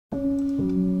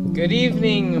Good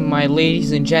evening, my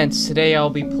ladies and gents. Today I'll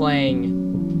be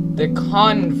playing the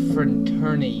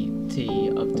Confraternity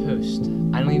of Toast.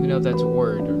 I don't even know if that's a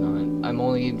word or not. I'm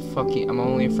only a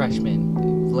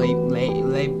freshman.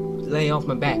 Lay off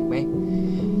my back,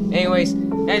 man. Anyways,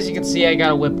 as you can see, I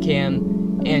got a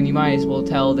webcam, and you might as well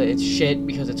tell that it's shit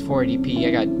because it's 480p.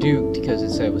 I got duped because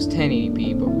it said it was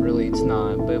 1080p, but really it's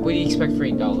not. But what do you expect for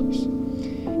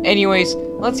 $8? Anyways,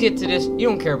 let's get to this. You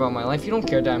don't care about my life. You don't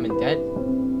care that I'm in debt.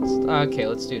 Okay,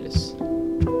 let's do this.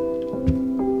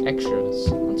 Extras.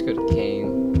 Let's go to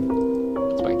game.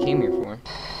 That's what I came here for.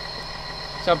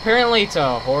 So apparently it's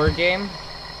a horror game.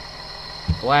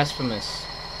 Blasphemous.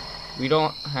 We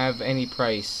don't have any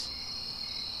price.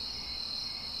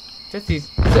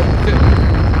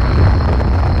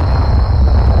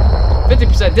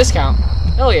 50% discount.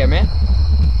 Hell yeah, man.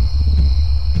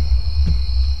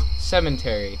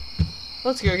 Cemetery.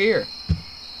 Let's go here.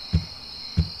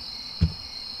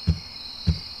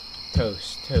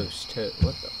 Toast.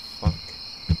 What the fuck?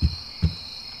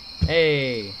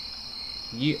 Hey.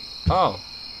 You. Oh.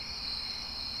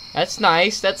 That's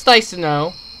nice. That's nice to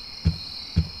know.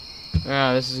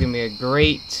 Oh, this is gonna be a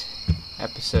great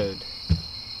episode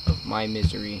of my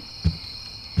misery.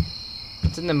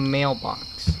 What's in the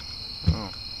mailbox? Oh.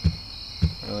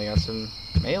 I really got some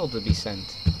mail to be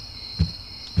sent.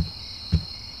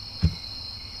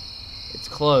 It's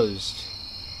closed.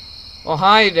 Oh,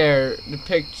 hi there.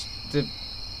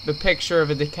 The picture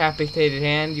of a decapitated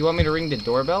hand. You want me to ring the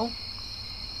doorbell?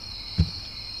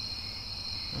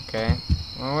 Okay.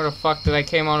 Well, what the fuck did I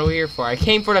came out over here for? I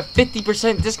came for the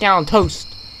 50% discount on toast.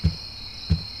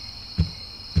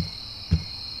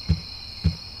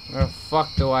 Where the fuck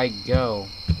do I go?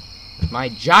 With my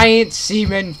giant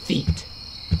semen feet.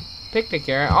 Picnic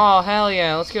area. Oh, hell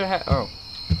yeah. Let's go to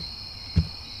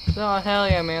oh, hell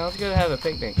yeah, man. Let's go to have a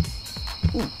picnic.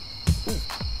 Ooh.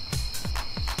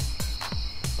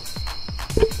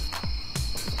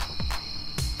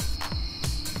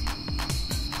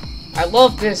 I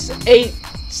love this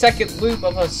 8-second loop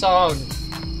of a song.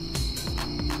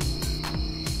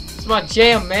 It's my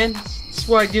jam, man. It's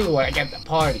what I do when I get the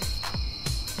party.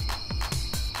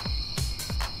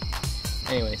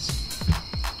 Anyways.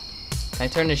 Can I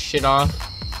turn this shit off?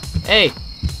 Hey!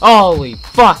 Holy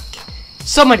fuck!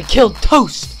 Somebody killed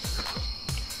toast!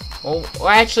 Well,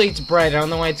 actually it's bread. I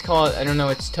don't know why it's called. I don't know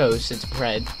it's toast. It's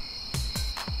bread.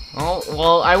 Oh,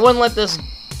 well, I wouldn't let this,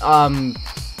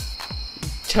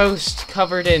 toast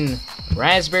covered in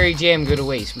raspberry jam go to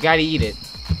waste. We gotta eat it.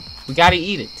 We gotta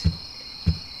eat it.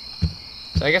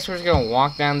 So I guess we're just gonna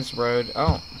walk down this road.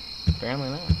 Oh, apparently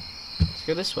not. Let's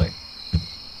go this way.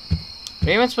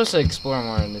 Maybe I'm supposed to explore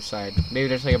more on this side. Maybe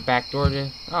there's like a back door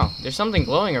to... Oh, there's something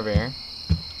glowing over here.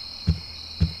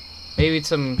 Maybe it's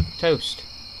some toast.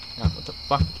 Oh, what the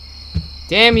fuck?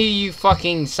 Damn you, you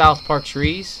fucking South Park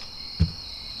trees.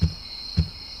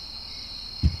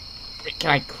 Can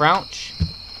I crouch?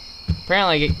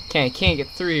 Apparently I can't get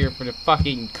through here for the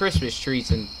fucking Christmas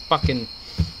trees in fucking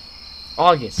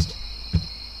August.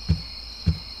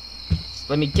 So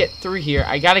let me get through here.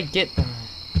 I gotta get...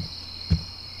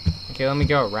 Okay, let me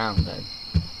go around then.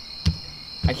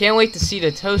 I can't wait to see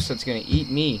the toast that's gonna eat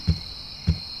me.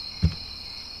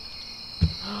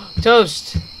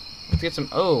 Toast! Let's get some...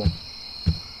 Oh.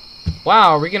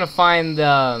 Wow, are we gonna find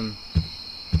the...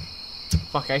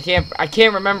 Fuck, I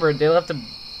can't remember. They left the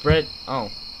bread...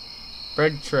 Oh.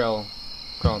 Bread trail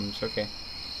crumbs, okay.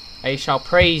 I shall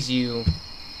praise you.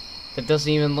 That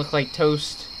doesn't even look like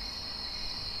toast.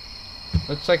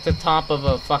 Looks like the top of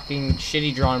a fucking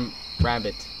shitty drawn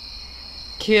rabbit.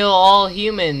 Kill all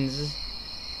humans.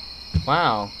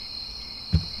 Wow.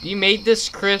 You made this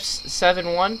Crisp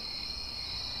 7-1?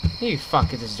 You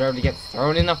fucking deserve to get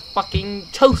thrown in a fucking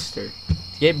toaster.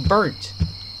 To get burnt.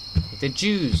 Like the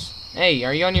Jews. Hey,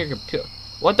 are you on your computer?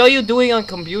 What are you doing on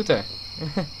computer?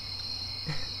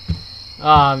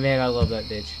 Oh man, I love that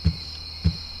bitch.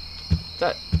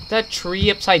 That tree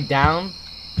upside down?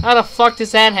 How the fuck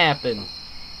does that happen?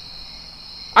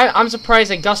 I'm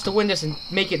surprised they gust the windows and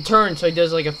make it turn so he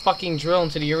does like a fucking drill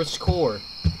into the Earth's core.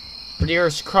 Or the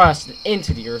Earth's crust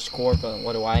into the Earth's core, but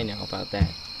what do I know about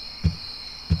that?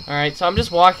 Alright, so I'm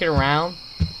just walking around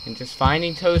and just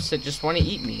finding toasts that just want to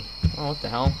eat me. Oh, what the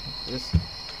hell? Let's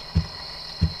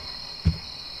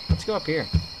go up here.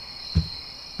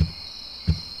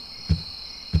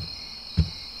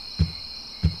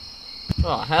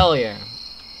 Oh, hell yeah.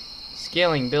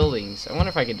 Scaling buildings. I wonder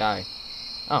if I could die.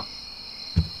 Oh.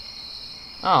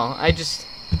 Oh, I just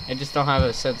don't have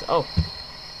a sense. Oh.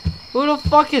 Who the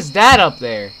fuck is that up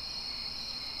there?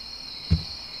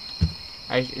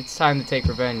 It's time to take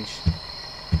revenge.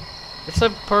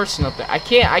 That's a person up there. I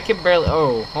can barely.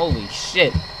 Oh, holy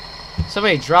shit!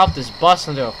 Somebody dropped this bus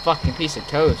onto a fucking piece of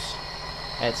toast.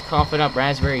 That's coughing up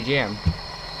raspberry jam.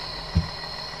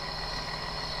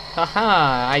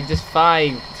 Haha! I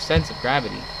defy sense of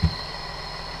gravity.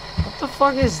 What the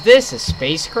fuck is this? A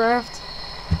spacecraft?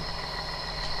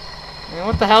 Man,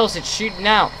 what the hell is it shooting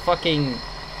out? Fucking.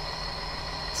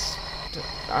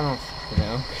 I don't fucking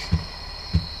know.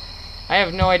 I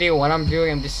have no idea what I'm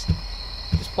doing. I'm just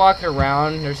walking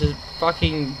around. There's this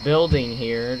fucking building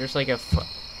here. There's like a.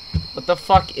 What the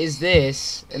fuck is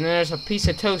this? And then there's a piece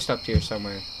of toast up here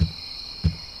somewhere.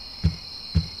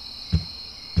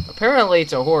 Apparently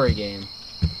it's a horror game.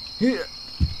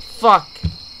 Fuck.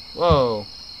 Whoa.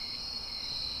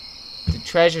 The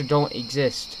treasure don't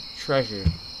exist. Treasure.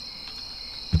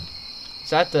 Is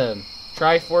that the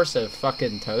Triforce of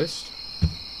fucking toast?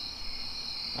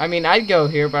 I mean, I'd go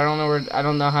here, but I don't know where. I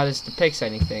don't know how this depicts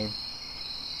anything.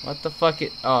 What the fuck?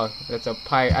 Oh, that's a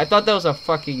pirate. I thought that was a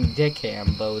fucking dick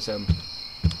ham, but it was a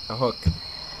hook.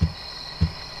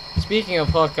 Speaking of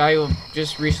hook, I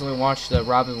just recently watched the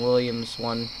Robin Williams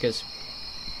one, because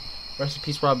rest in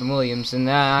peace, Robin Williams, and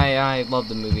I love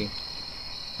the movie.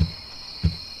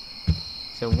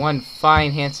 So one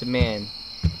fine, handsome man.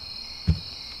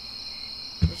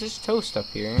 There's just toast up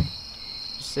here,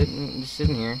 just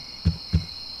sitting here.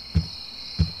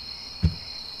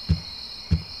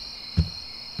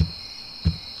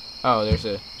 Oh, there's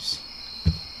a.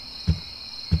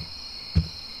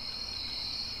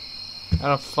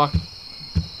 How the fuck?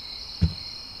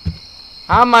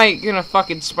 How am I gonna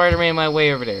fucking Spider-Man my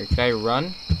way over there? Can I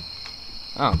run?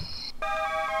 Oh.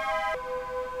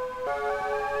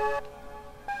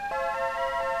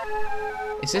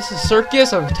 Is this a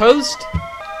circus of toast?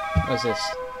 What is this?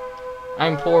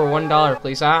 I'm poor, $1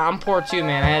 please. I'm poor too,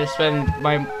 man. I had to spend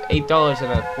my $8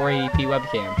 on a 480p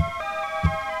webcam.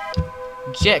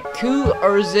 Q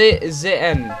or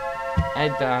ZN? I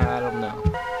don't know.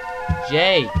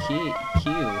 J, Q.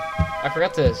 I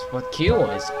forgot what Q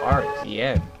was. R,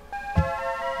 yeah.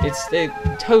 It's the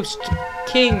Toast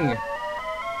King.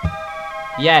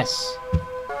 Yes.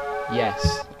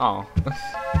 Yes. Oh.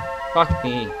 Fuck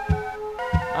me.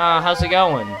 How's it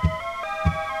going?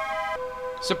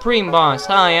 Supreme Boss.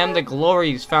 Hi, I'm the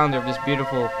glorious founder of this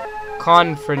beautiful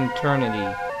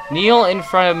confraternity. Kneel in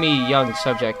front of me, young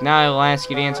subject. Now I will ask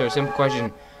you to answer a simple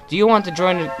question. Do you want to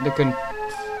join the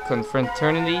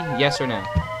confraternity? Yes or no?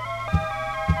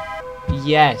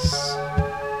 Yes.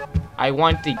 I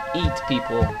want to eat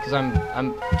people, because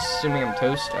I'm assuming I'm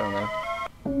toast. I don't know.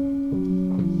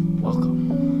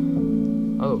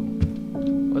 Welcome. Oh.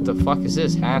 What the fuck is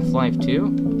this? Half-Life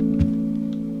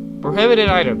 2? Prohibited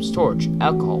items. Torch.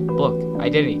 Alcohol. Book.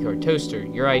 Identity card. Toaster.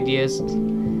 Your ideas.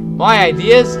 My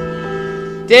ideas?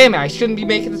 Damn it, I shouldn't be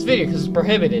making this video because it's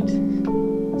prohibited.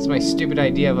 It's my stupid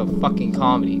idea of a fucking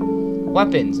comedy.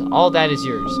 Weapons, all that is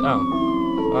yours.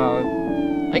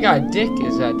 Oh. I got a dick,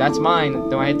 that's mine.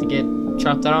 Do I have to get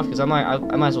chopped that off? Because I might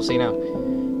as well say no.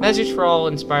 Message for all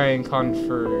inspiring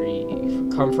conferees.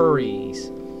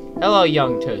 Hello,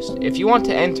 young toast. If you want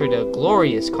to enter the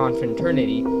glorious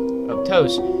confraternity of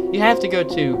toast, you have to go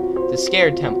to the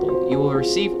Scared Temple. You will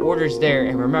receive orders there,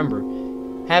 and remember,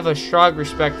 have a strong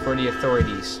respect for the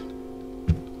authorities.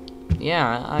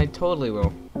 Yeah, I totally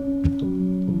will.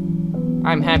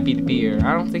 I'm happy to be here.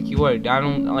 I don't think you would. I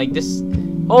don't like this.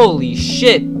 Holy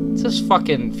shit! Is this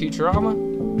fucking Futurama?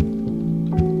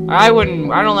 I don't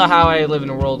know how I live in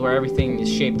a world where everything is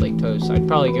shaped like toast. I'd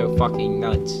probably go fucking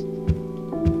nuts.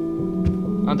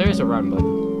 Oh, there's a run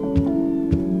button.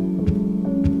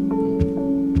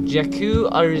 Jakku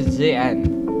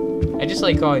RZN. I just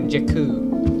like calling Jakku.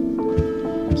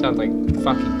 Sounds like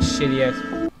fucking shitty ass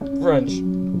French.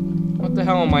 What the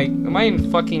hell am I? Am I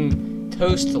in fucking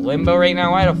toast limbo right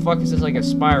now? Why the fuck is this like a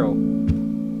spiral?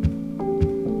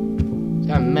 It's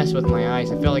gotta mess with my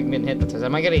eyes. I feel like I'm getting hypnotized.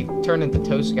 Am I gonna turn into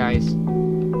toast, guys?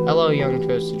 Hello, young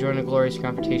toast. To join a glorious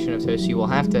confrontation of toast, you will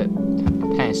have to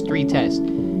pass 3 tests.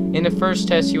 In the first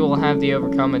test, you will have to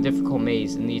overcome a difficult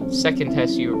maze. In the second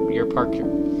test, your parkour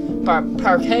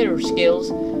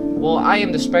skills. Well, I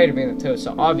am the Spider-Man of toast,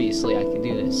 so obviously I can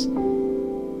do this.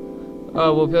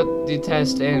 We'll put the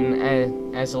test in,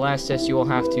 as the last test you will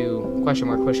have to, question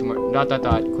mark, question mark, dot, dot,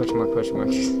 dot, question mark, question mark.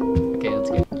 Okay,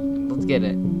 let's get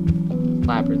it.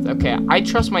 Labyrinth. Okay, I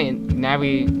trust my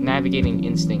navigating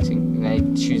instincts, and I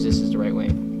choose this as the right way.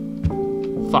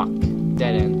 Fuck.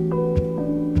 Dead end.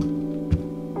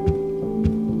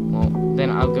 Well, then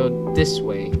I'll go this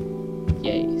way.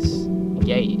 Yays.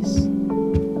 Yays.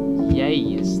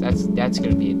 Yays. That's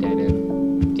gonna be a dead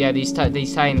end. Yeah, these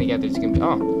tying together, it's gonna be,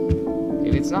 oh.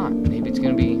 Maybe it's not. Maybe it's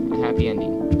gonna be a happy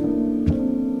ending.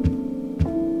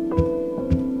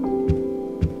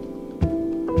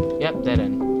 Nope, dead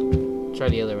end. Try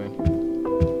the other way.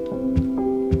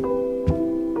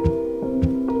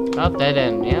 Oh, dead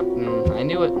end. Yep, I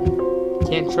knew it.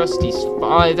 Can't trust these.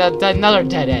 Oh, that another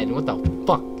dead end. What the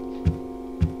fuck?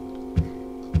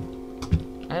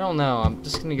 I don't know. I'm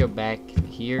just gonna go back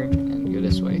here and go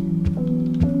this way.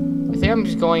 I think I'm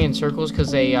just going in circles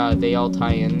because they all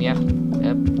tie in. Yeah.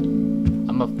 Yep.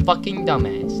 I'm a fucking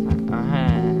dumbass.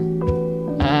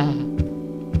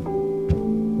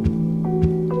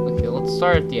 Okay, let's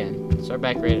start at the end. Start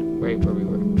back right where we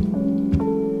were.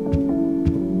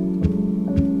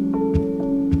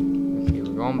 Okay,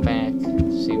 we're going back.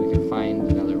 See if we can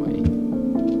find another way.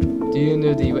 Do you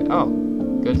know the way? Oh,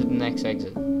 go to the next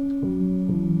exit.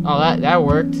 Oh, that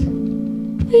worked.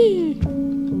 Whee!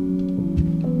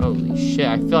 Holy shit!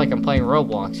 I feel like I'm playing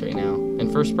Roblox right now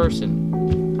in first person.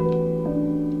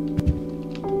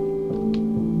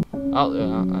 Oh,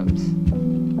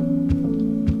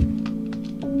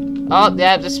 oh,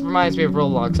 yeah, this reminds me of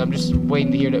Roblox. I'm just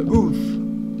waiting to hear the oof.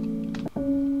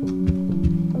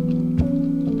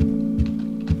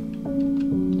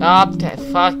 Oh,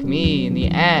 fuck me in the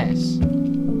ass.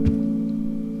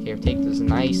 Here, take this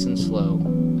nice and slow.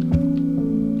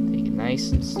 Take it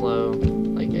nice and slow,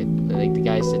 like the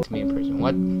guys did to me in prison.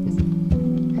 What?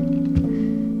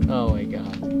 Oh my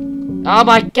god. Oh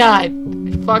my god!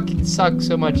 I fucking suck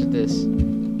so much at this.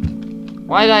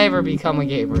 Why did I ever become a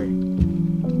gamer?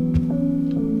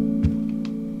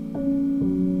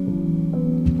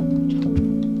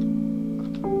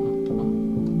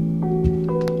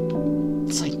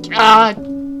 It's like, god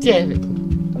damn it.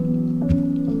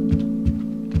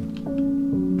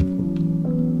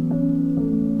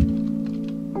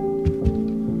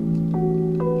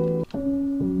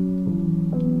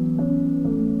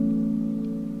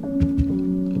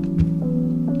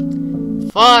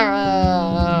 Fuck.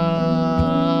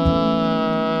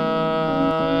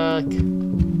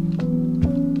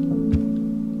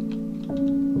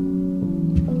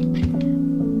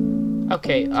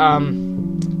 Okay, I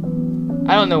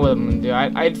don't know what I'm gonna do.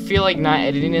 I feel like not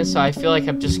editing this, so I feel like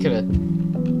I'm just gonna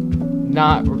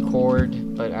not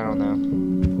record, but I don't know.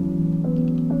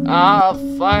 Ah,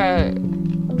 fuck.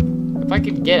 If I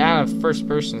could get out of first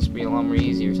person, it'd be a lot more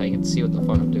easier so I can see what the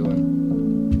fuck I'm doing.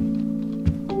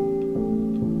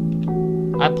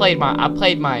 I played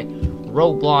my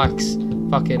Roblox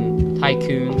fucking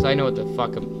tycoons. I know what the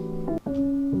fuck I'm.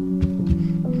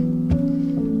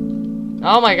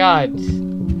 Oh my god.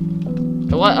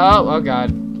 What? Oh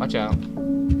god. Watch out.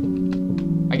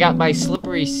 I got my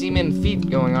slippery semen feet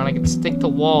going on. I can stick to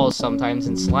walls sometimes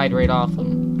and slide right off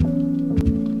them.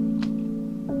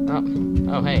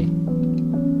 Oh hey.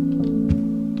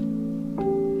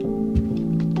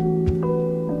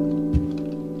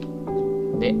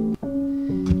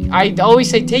 I always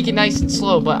say take it nice and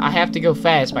slow, but I have to go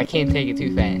fast, but I can't take it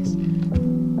too fast.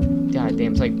 God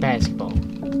damn, it's like basketball.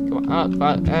 Come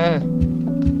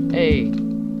on, hey.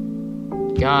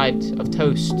 God of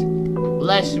Toast.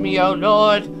 Bless me, O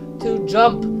Lord, to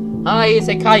jump high as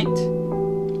a kite.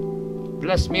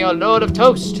 Bless me, O Lord of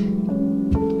Toast.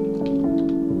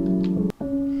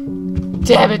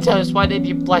 Damn it, Toast, why did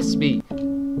you bless me?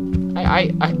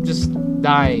 I'm just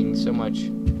dying so much.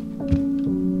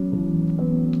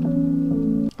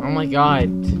 Oh my god.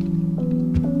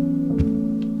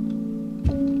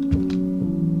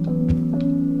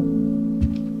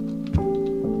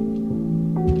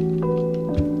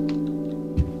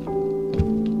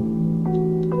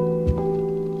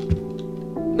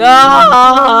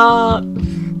 No!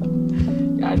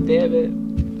 God damn it.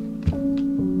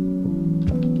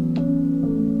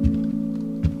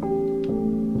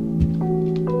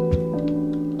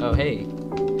 Oh hey.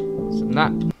 Some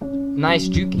not nice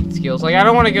juking skills. Like, I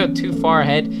don't want to go too far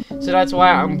ahead, so that's why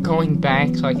I'm going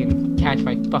back so I can catch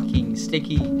my fucking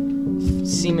sticky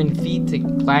semen feet to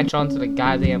latch onto the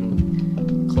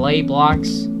goddamn clay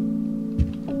blocks.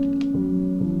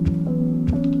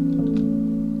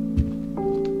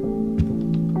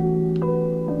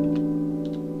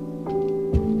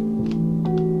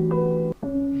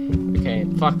 Okay,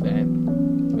 fuck that.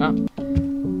 Oh.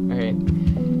 Okay.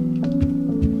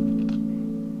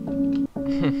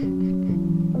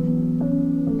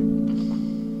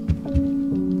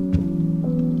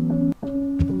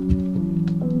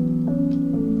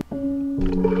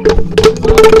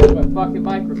 My fucking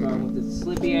microphone with this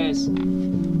slippy ass,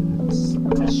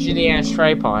 shitty ass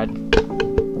tripod.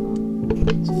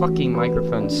 This fucking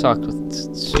microphone sucked with this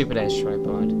stupid ass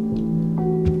tripod.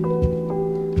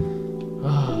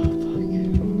 Oh, fuck.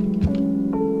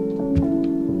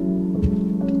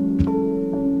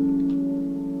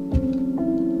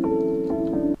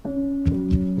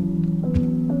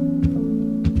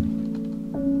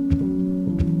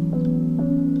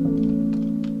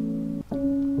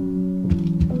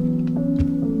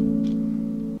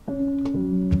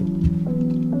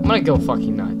 gonna go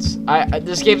fucking nuts.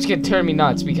 This game's gonna turn me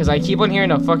nuts because I keep on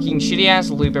hearing a fucking shitty ass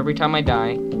loop every time I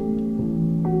die.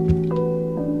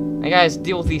 I gotta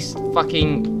deal with these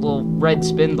fucking little red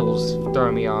spindles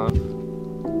throwing me off.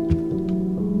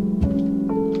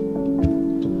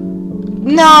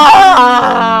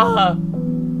 No!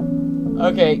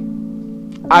 Okay,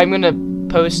 I'm gonna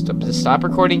stop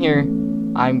recording here.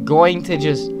 I'm going to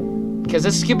just, because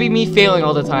this could be me failing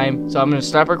all the time, so I'm gonna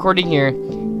stop recording here,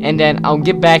 and then I'll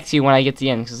get back to you when I get to the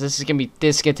end, because this is gonna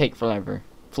take forever.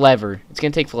 It's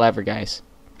gonna take forever, guys.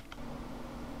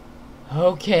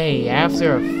 Okay,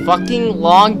 after a fucking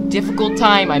long, difficult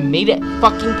time, I made it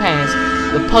fucking past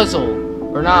the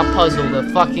puzzle. Or not puzzle, the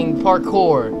fucking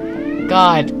parkour.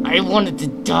 God, I wanted to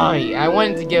die. I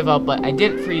wanted to give up, but I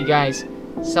did it for you guys.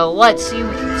 So let's see if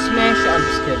we can smash it. I'm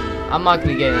just kidding. I'm not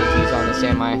gonna get any views on this,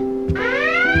 am I?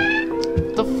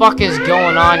 What the fuck is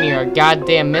going on here? A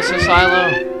goddamn missile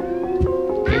silo?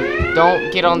 Okay,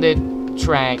 don't get on the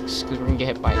tracks, because we're gonna get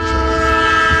hit by a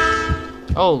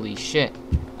train. Holy shit.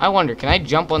 I wonder, can I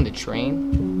jump on the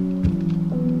train?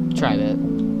 Try that.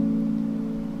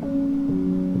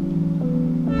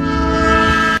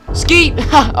 Skeet!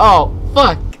 Oh,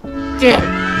 fuck. Damn.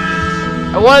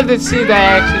 I wanted to see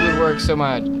that actually would work so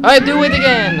much. I do it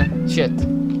again! Shit.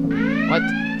 What?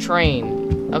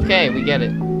 Train. Okay, we get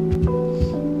it.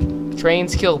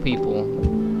 Trains kill people.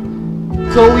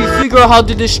 Can we figure out how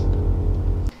to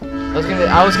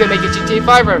I was gonna make a GTA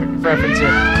 5 reference here.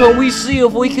 Can we see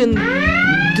if we can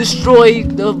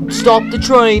stop the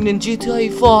train in GTA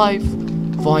 5?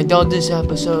 Find out this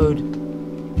episode.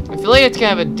 I feel like it's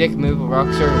kind of a dick move of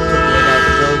Rockstar took away that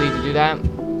ability to do that.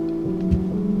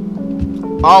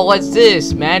 Oh, what's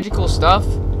this? Magical stuff?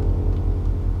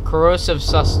 Corrosive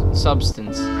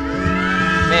substance.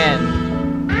 Man,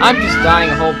 I'm just dying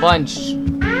a whole bunch.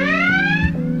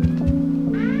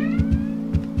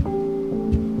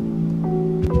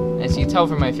 As you tell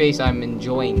from my face, I'm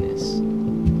enjoying this.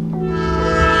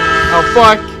 Oh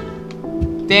fuck!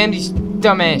 Damn these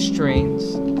dumbass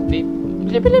trains. Beep,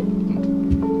 beep, beep,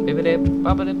 beep, beep,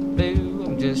 boo.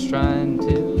 I'm just trying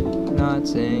to not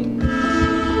sing.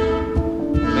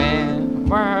 Man.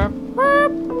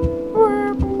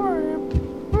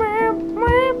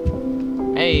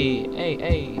 Hey, hey,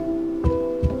 hey.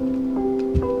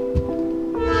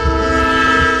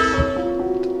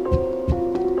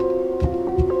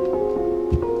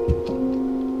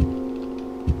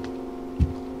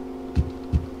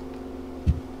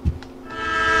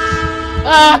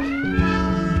 Ah!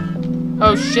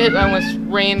 Oh shit, I almost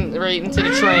ran right into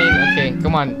the train. Okay,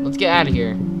 come on, let's get out of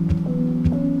here.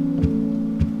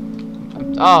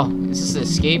 Oh, is this an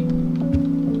escape?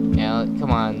 Yeah, come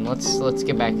on, let's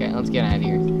get back let's get out of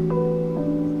here.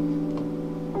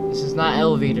 This is not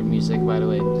elevator music, by the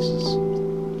way. This is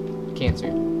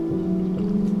cancer.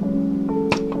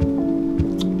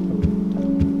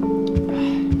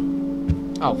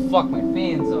 Oh fuck, my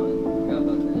fan's on. Forgot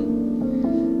about that.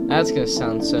 That's gonna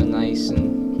sound so nice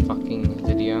in fucking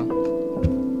video.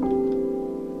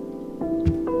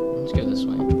 Let's go this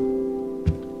way.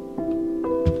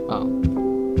 Oh.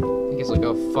 I guess I'll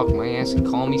go fuck my ass and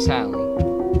call me Sally.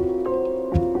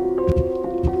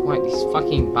 What, these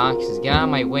fucking boxes? Get out of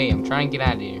my way, I'm trying to get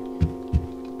out of here.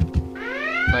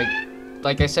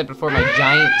 Like I said before, my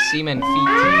giant semen feet.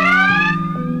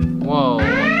 Whoa, what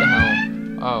the hell?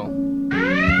 Oh.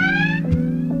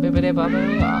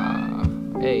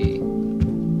 Hey.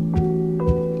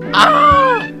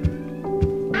 Ah!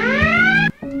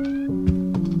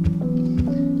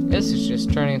 This is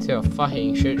just turning into a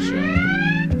fucking shit show.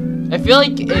 I feel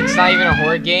like it's not even a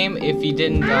horror game if you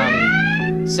didn't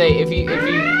say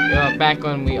back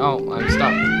when we I'm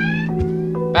stuck.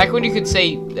 Back when you could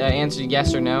say answer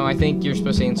yes or no. I think you're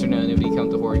supposed to answer no and it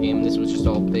becomes a horror game. This was just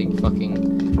all big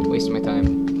fucking waste of my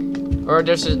time. Or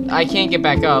I can't get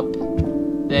back up.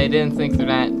 They didn't think through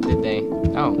that, did they?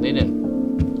 Oh, they didn't.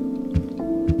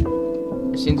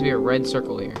 There seems to be a red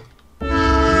circle here.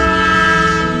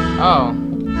 Oh.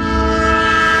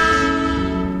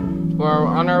 We're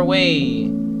on our way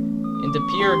into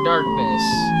pure darkness.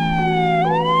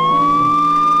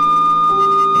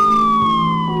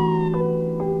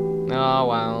 Oh,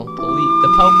 wow. The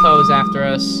po-po's after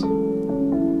us.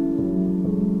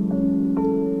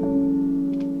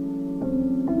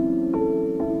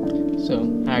 So,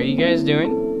 how are you guys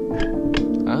doing?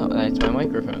 Oh, that's my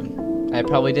microphone. I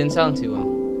probably didn't sound too well.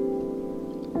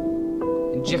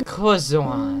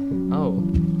 Jakuzuan. Oh.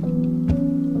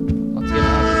 Let's get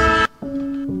out.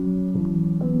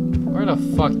 Where the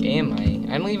fuck am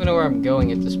I? I don't even know where I'm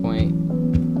going at this point.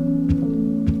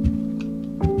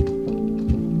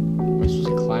 Am I supposed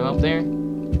to climb up there?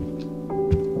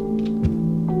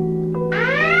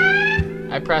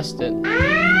 I pressed it. You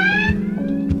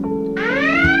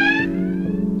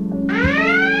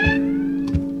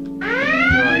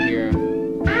are here.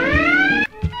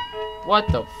 What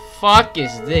the fuck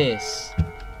is this?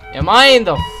 Am I in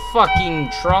the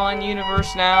fucking Tron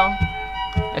universe now?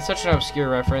 That's such an obscure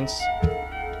reference.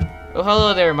 Oh,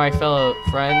 hello there, my fellow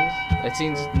friend. That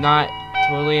seems not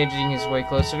totally edging his way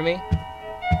closer to me.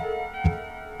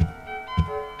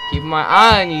 Keep my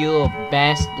eye on you,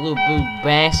 little blue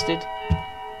bastard.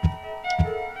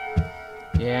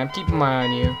 Yeah, I'm keeping my eye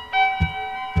on you.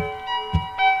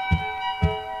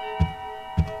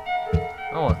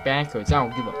 I'll walk backwards. I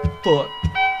don't give a fuck.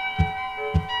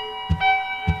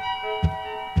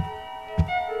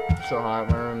 So hot,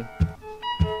 man.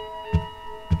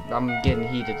 I'm getting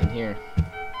heated in here.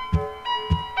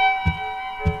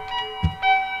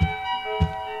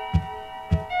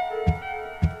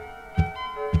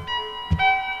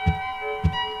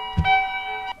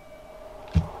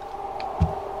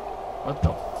 What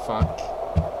the fuck?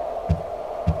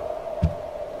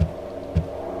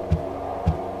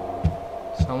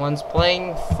 Someone's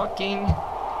playing fucking...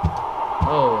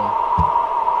 Oh.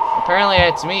 Apparently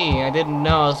that's me. I didn't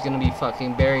know I was gonna be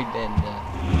fucking buried in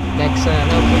next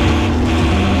open.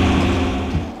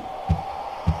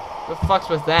 What the fuck's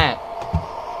with that?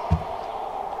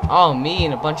 Oh, me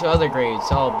and a bunch of other grades.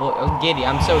 Oh, boy. Oh, giddy.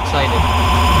 I'm so excited.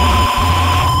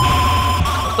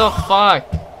 What the fuck?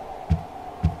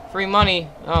 Free money?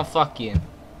 Oh, fuck you.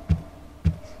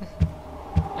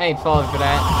 I ain't falling for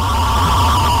that.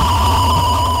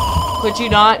 Could you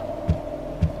not?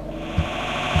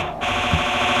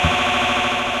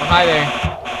 Oh, hi there.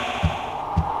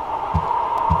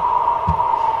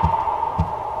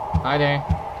 Hi there.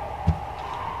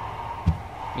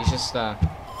 He's just, I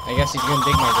guess he's gonna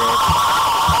dig my grave.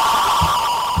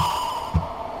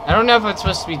 I don't know if I'm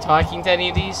supposed to be talking to any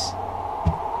of these.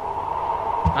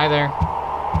 Hi there.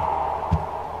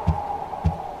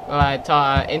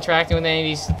 Interacting with any of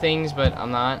these things, but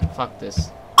I'm not. Fuck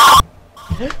this.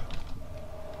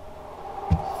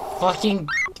 Fucking...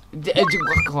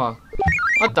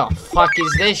 What the fuck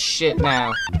is this shit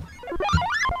now?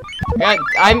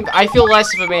 I feel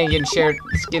less of a man getting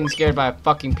scared by a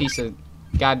fucking piece of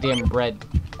goddamn bread.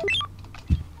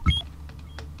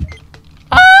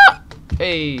 Ah!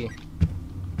 Hey.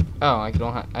 Oh, I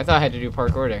thought I had to do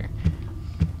parkour there.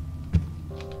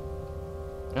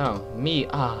 Oh, me.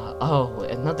 Oh,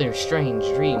 another strange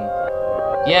dream.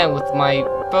 Yeah, with my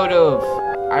photo of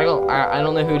I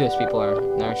don't know who those people are.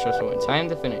 Now it's just time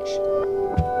to finish.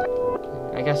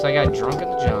 I guess I got drunk at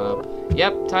the job.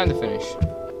 Yep, time to finish.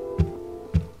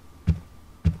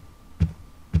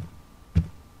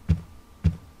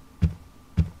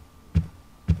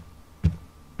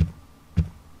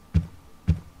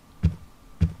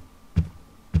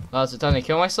 Oh, is it time to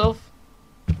kill myself?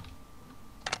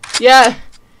 Yeah!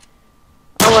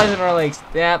 I wasn't really...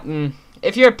 Yeah,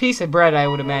 if you're a piece of bread, I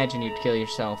would imagine you'd kill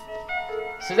yourself.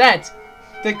 So that's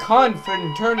the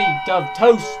Confraternity of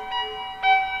Toast.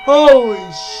 Holy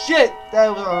shit! That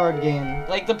was a hard game.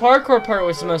 Like, the parkour part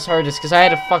was the most hardest, because I had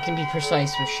to fucking be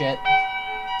precise with shit.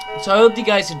 So I hope you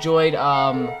guys enjoyed,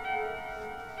 yeah,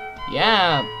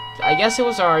 I guess it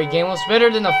was a hard game. It was better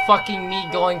than the fucking me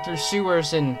going through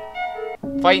sewers and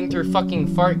fighting through fucking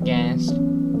fart gas.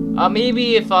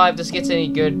 Maybe if this gets any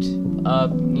good,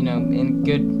 you know, and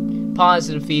good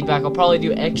positive feedback, I'll probably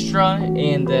do extra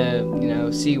and, you know,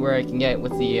 see where I can get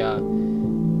with the,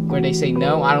 where they say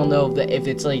no. I don't know if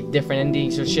it's, like, different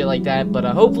endings or shit like that, but,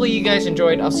 hopefully you guys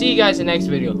enjoyed. I'll see you guys in the next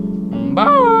video.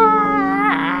 Bye!